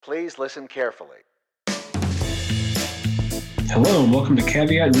Please listen carefully. Hello and welcome to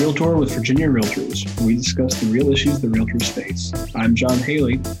Caveat Realtor with Virginia Realtors, where we discuss the real issues the realtors face. I'm John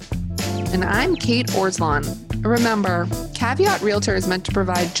Haley. And I'm Kate Orslan. Remember, Caveat Realtor is meant to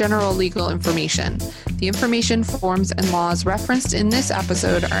provide general legal information. The information, forms, and laws referenced in this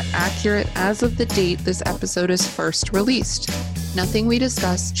episode are accurate as of the date this episode is first released. Nothing we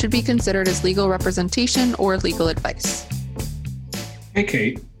discuss should be considered as legal representation or legal advice. Hey,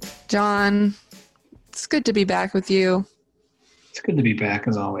 Kate. John, it's good to be back with you. It's good to be back,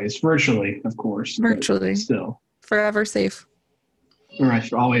 as always. Virtually, of course. Virtually. Still. Forever safe. All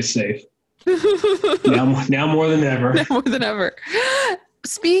right, always safe. now more than ever. Now more than ever.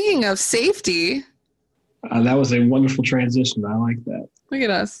 Speaking of safety. That was a wonderful transition. I like that. Look at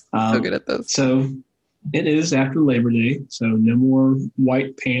us. So good at this. So it is after Labor Day, so no more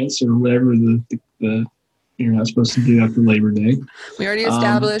white pants or whatever the you're not supposed to do after Labor Day. We already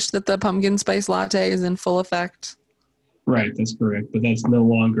established that the pumpkin spice latte is in full effect. Right, that's correct. But that's no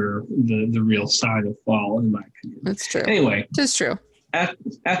longer the real sign of fall, in my opinion. That's true. Anyway. It is true.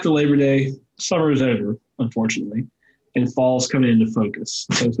 After Labor Day, summer is over, unfortunately, and fall is coming into focus.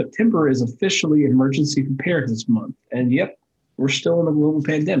 So September is officially Emergency Preparedness Month. And yep, we're still in a global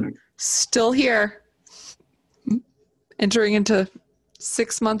pandemic. Still here. Entering into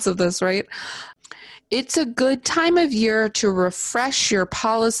 6 months of this, right? It's a good time of year to refresh your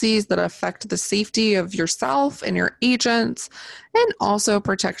policies that affect the safety of yourself and your agents and also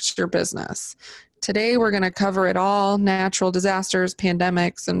protect your business. Today, we're going to cover it all: natural disasters,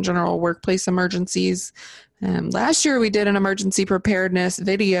 pandemics, and general workplace emergencies. Last year, we did an emergency preparedness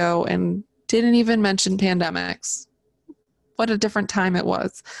video and didn't even mention pandemics. What a different time it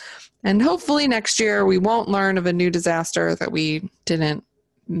was. And hopefully next year, we won't learn of a new disaster that we didn't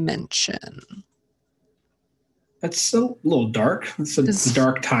mention. That's a little dark. It's a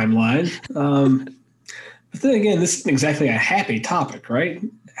dark timeline. But then again, this isn't exactly a happy topic, right?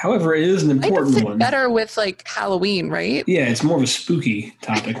 However, it is an important one. Better with like Halloween, right? Yeah, it's more of a spooky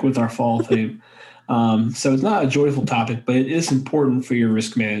topic with our fall theme. So it's not a joyful topic, but it is important for your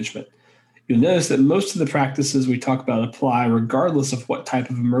risk management. You'll notice that most of the practices we talk about apply regardless of what type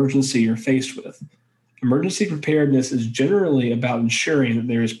of emergency you're faced with. Emergency preparedness is generally about ensuring that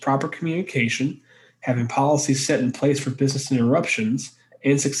there is proper communication, having policies set in place for business interruptions,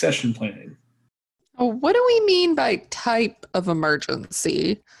 and succession planning. What do we mean by type of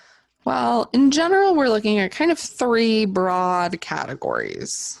emergency? Well, in general, we're looking at kind of 3 broad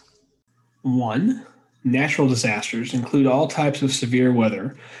categories. 1, natural disasters include all types of severe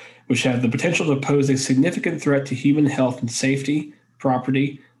weather, which have the potential to pose a significant threat to human health and safety,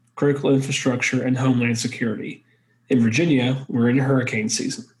 property, critical infrastructure, and homeland security. In Virginia, we're in hurricane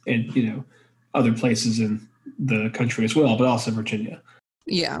season, and other places in the country as well, but also Virginia.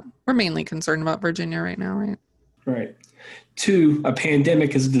 Yeah, we're mainly concerned about Virginia right now, right? Right. 2, a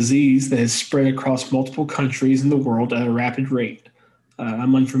pandemic is a disease that has spread across multiple countries in the world at a rapid rate.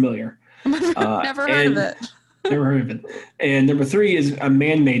 I'm unfamiliar. Never heard of it. Never heard of it. And number 3 is a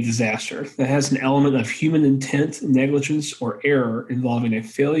man-made disaster that has an element of human intent, negligence, or error involving a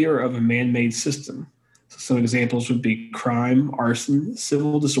failure of a man-made system. So some examples would be crime, arson,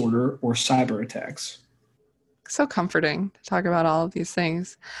 civil disorder, or cyber attacks. So comforting to talk about all of these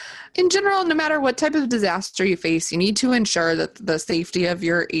things. In general, no matter what type of disaster you face, you need to ensure that the safety of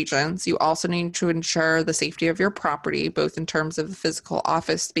your agents. You also need to ensure the safety of your property, both in terms of the physical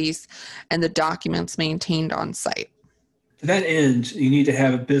office space and the documents maintained on site. To that end, you need to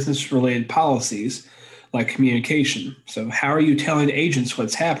have business-related policies like communication. So how are you telling agents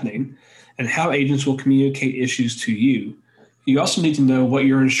what's happening and how agents will communicate issues to you? You also need to know what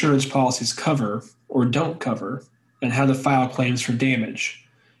your insurance policies cover or don't cover, and how to file claims for damage.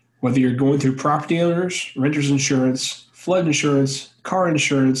 Whether you're going through property owners, renters insurance, flood insurance, car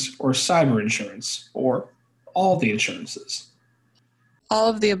insurance, or cyber insurance, or all the insurances. All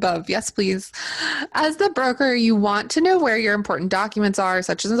of the above. Yes, please. As the broker, you want to know where your important documents are,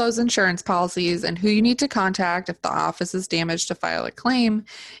 such as those insurance policies, and who you need to contact if the office is damaged to file a claim.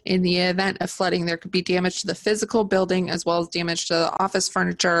 In the event of flooding, there could be damage to the physical building as well as damage to the office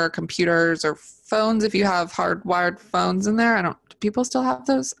furniture, computers, or phones if you have hardwired phones in there. Do people still have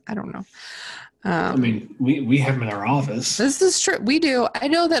those? I don't know. We have them in our office. This is true. We do. I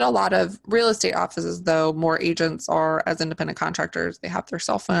know that a lot of real estate offices, though, more agents are as independent contractors. They have their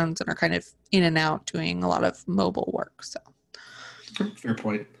cell phones and are kind of in and out doing a lot of mobile work. So, fair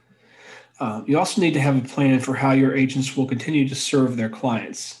point. You also need to have a plan for how your agents will continue to serve their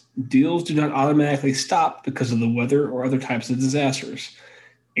clients. Deals do not automatically stop because of the weather or other types of disasters.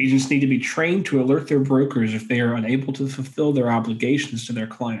 Agents need to be trained to alert their brokers if they are unable to fulfill their obligations to their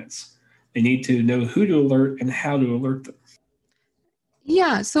clients. They need to know who to alert and how to alert them.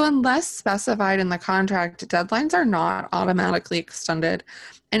 Yeah, so unless specified in the contract, deadlines are not automatically extended,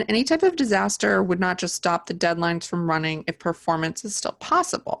 and any type of disaster would not just stop the deadlines from running if performance is still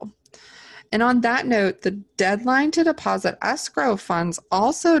possible. And on that note, the deadline to deposit escrow funds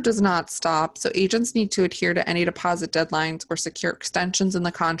also does not stop, so agents need to adhere to any deposit deadlines or secure extensions in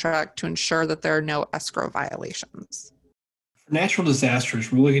the contract to ensure that there are no escrow violations. For natural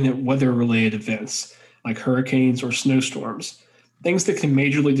disasters, we're looking at weather-related events like hurricanes or snowstorms, things that can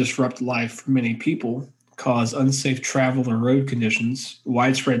majorly disrupt life for many people, cause unsafe travel or road conditions,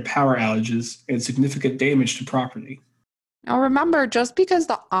 widespread power outages, and significant damage to property. Now remember, just because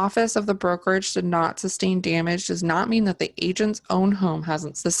the office of the brokerage did not sustain damage does not mean that the agent's own home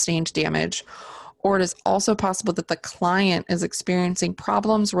hasn't sustained damage, or it is also possible that the client is experiencing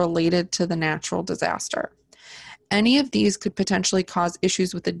problems related to the natural disaster. Any of these could potentially cause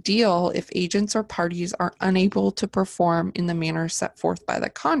issues with the deal if agents or parties are unable to perform in the manner set forth by the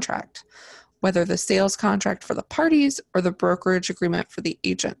contract, whether the sales contract for the parties or the brokerage agreement for the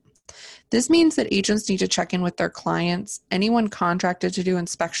agent. This means that agents need to check in with their clients, anyone contracted to do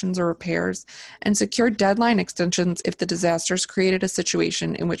inspections or repairs, and secure deadline extensions if the disasters created a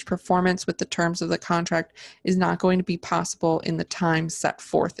situation in which performance with the terms of the contract is not going to be possible in the time set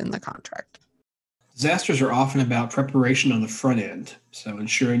forth in the contract. Disasters are often about preparation on the front end, so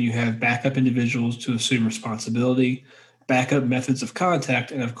ensuring you have backup individuals to assume responsibility, backup methods of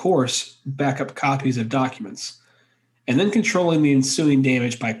contact, and of course, backup copies of documents. And then controlling the ensuing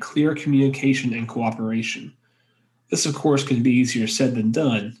damage by clear communication and cooperation. This, of course, can be easier said than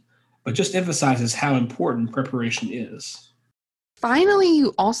done, but just emphasizes how important preparation is. Finally,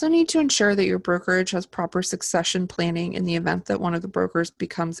 you also need to ensure that your brokerage has proper succession planning in the event that one of the brokers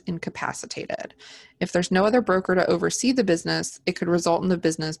becomes incapacitated. If there's no other broker to oversee the business, it could result in the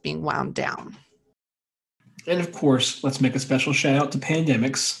business being wound down. And of course, let's make a special shout out to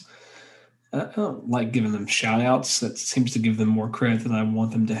Pandemics. I don't like giving them shout outs. That seems to give them more credit than I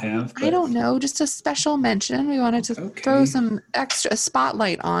want them to have. I don't know, just a special mention. We wanted to throw some extra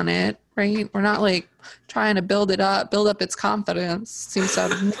spotlight on it, right? We're not like trying to build up its confidence. Seems to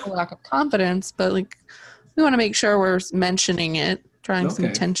have no lack of confidence, but like we want to make sure we're mentioning it, drawing some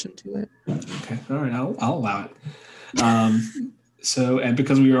attention to it. Okay, all right, I'll allow it. And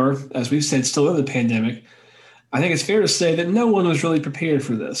because we are, as we've said, still in the pandemic, I think it's fair to say that no one was really prepared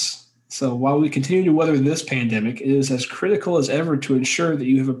for this. So while we continue to weather this pandemic, it is as critical as ever to ensure that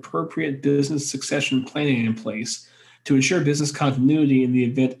you have appropriate business succession planning in place to ensure business continuity in the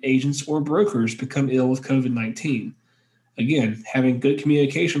event agents or brokers become ill with COVID-19. Again, having good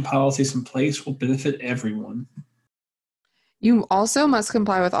communication policies in place will benefit everyone. You also must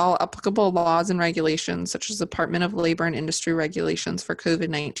comply with all applicable laws and regulations, such as Department of Labor and Industry regulations for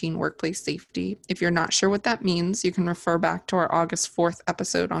COVID-19 workplace safety. If you're not sure what that means, you can refer back to our August 4th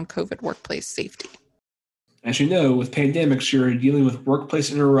episode on COVID workplace safety. As you know, with pandemics, you're dealing with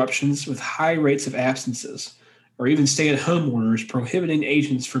workplace interruptions with high rates of absences, or even stay-at-home orders prohibiting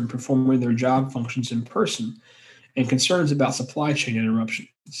agents from performing their job functions in person, and concerns about supply chain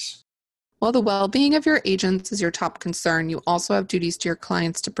interruptions. While the well-being of your agents is your top concern, you also have duties to your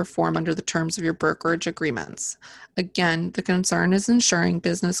clients to perform under the terms of your brokerage agreements. Again, the concern is ensuring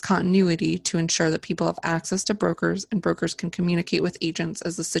business continuity to ensure that people have access to brokers and brokers can communicate with agents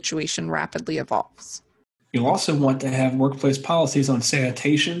as the situation rapidly evolves. You'll also want to have workplace policies on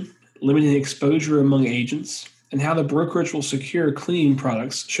sanitation, limiting exposure among agents, and how the brokerage will secure cleaning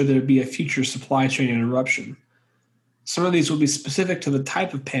products should there be a future supply chain interruption. Some of these will be specific to the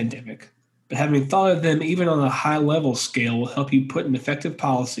type of pandemic, but having thought of them even on a high-level scale will help you put in effective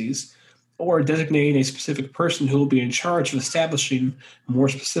policies or designating a specific person who will be in charge of establishing more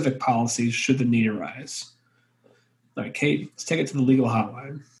specific policies should the need arise. All right, Kate, let's take it to the legal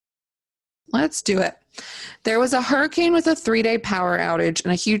hotline. Let's do it. There was a hurricane with a 3-day power outage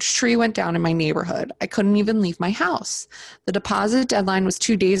and a huge tree went down in my neighborhood. I couldn't even leave my house. The deposit deadline was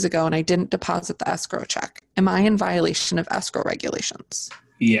 2 days ago and I didn't deposit the escrow check. Am I in violation of escrow regulations?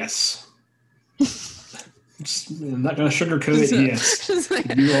 Yes. I'm not going to sugarcoat it. Yes.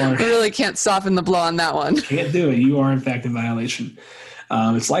 You are. I really can't soften the blow on that one. Can't do it. You are, in fact, in violation.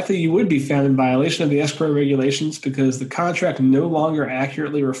 It's likely you would be found in violation of the escrow regulations because the contract no longer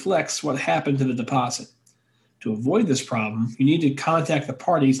accurately reflects what happened to the deposit. To avoid this problem, you need to contact the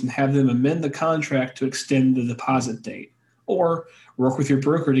parties and have them amend the contract to extend the deposit date, or work with your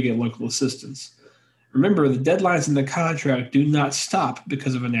broker to get local assistance. Remember, the deadlines in the contract do not stop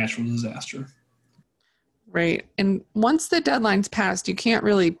because of a natural disaster. Right. And once the deadline's passed, you can't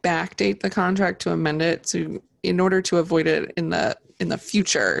really backdate the contract to amend it. So in order to avoid it in the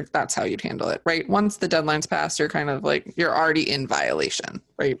future, that's how you'd handle it, right? Once the deadline's passed, you're kind of like, you're already in violation,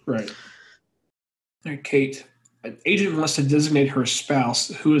 right? Right. All right, Kate. An agent wants to designate her spouse,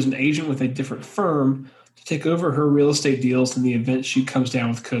 who is an agent with a different firm, to take over her real estate deals in the event she comes down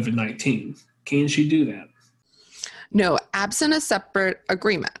with COVID-19. Can she do that? No, absent a separate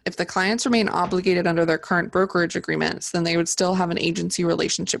agreement. If the clients remain obligated under their current brokerage agreements, then they would still have an agency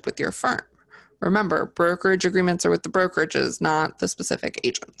relationship with your firm. Remember, brokerage agreements are with the brokerages, not the specific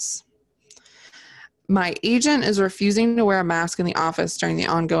agents. My agent is refusing to wear a mask in the office during the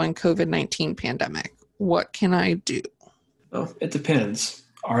ongoing COVID-19 pandemic. What can I do? Well, it depends.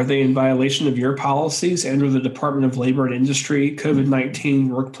 Are they in violation of your policies and or the Department of Labor and Industry COVID-19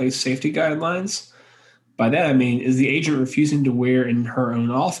 workplace safety guidelines? By that, I mean, is the agent refusing to wear in her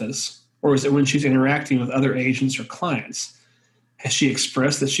own office, or is it when she's interacting with other agents or clients? Has she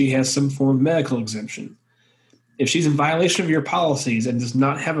expressed that she has some form of medical exemption? If she's in violation of your policies and does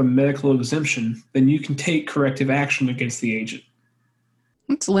not have a medical exemption, then you can take corrective action against the agent.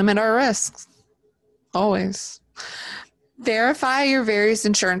 Let's limit our risks. Always. Verify your various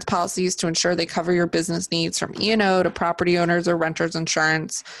insurance policies to ensure they cover your business needs, from E&O to property owners or renters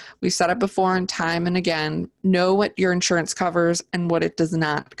insurance. We've said it before and time and again. Know what your insurance covers and what it does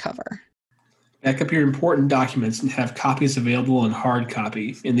not cover. Back up your important documents and have copies available in hard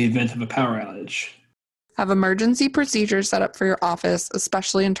copy in the event of a power outage. Have emergency procedures set up for your office,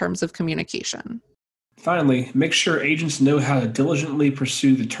 especially in terms of communication. Finally, make sure agents know how to diligently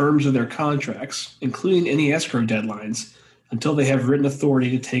pursue the terms of their contracts, including any escrow deadlines, until they have written authority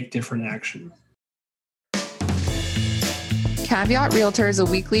to take different action. Caveat Realtor is a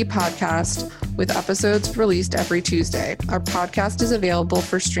weekly podcast with episodes released every Tuesday. Our podcast is available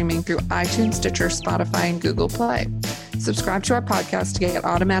for streaming through iTunes, Stitcher, Spotify, and Google Play. Subscribe to our podcast to get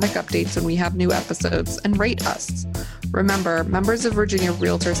automatic updates when we have new episodes, and rate us. Remember, members of Virginia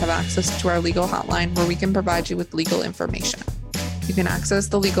Realtors have access to our legal hotline where we can provide you with legal information. You can access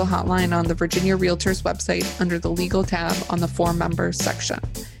the legal hotline on the Virginia Realtors website under the Legal tab on the For Members section.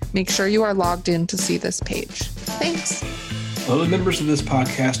 Make sure you are logged in to see this page. Thanks. Although members of this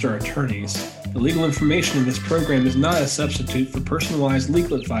podcast are attorneys, the legal information in this program is not a substitute for personalized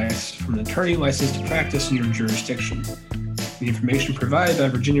legal advice from an attorney licensed to practice in your jurisdiction. The information provided by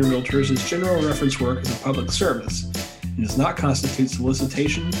Virginia Realtors is general reference work as a public service and does not constitute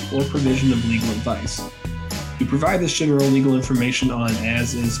solicitation or provision of legal advice. We provide this general legal information on an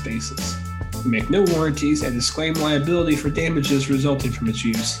as-is basis. We make no warranties and disclaim liability for damages resulting from its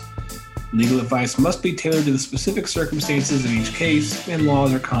use. Legal advice must be tailored to the specific circumstances of each case, and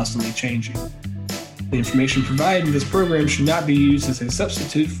laws are constantly changing. The information provided in this program should not be used as a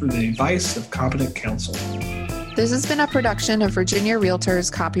substitute for the advice of competent counsel. This has been a production of Virginia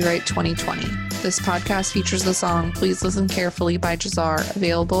Realtors, copyright 2020. This podcast features the song Please Listen Carefully by Jazar,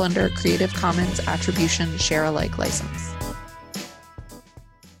 available under a Creative Commons Attribution Share Alike license.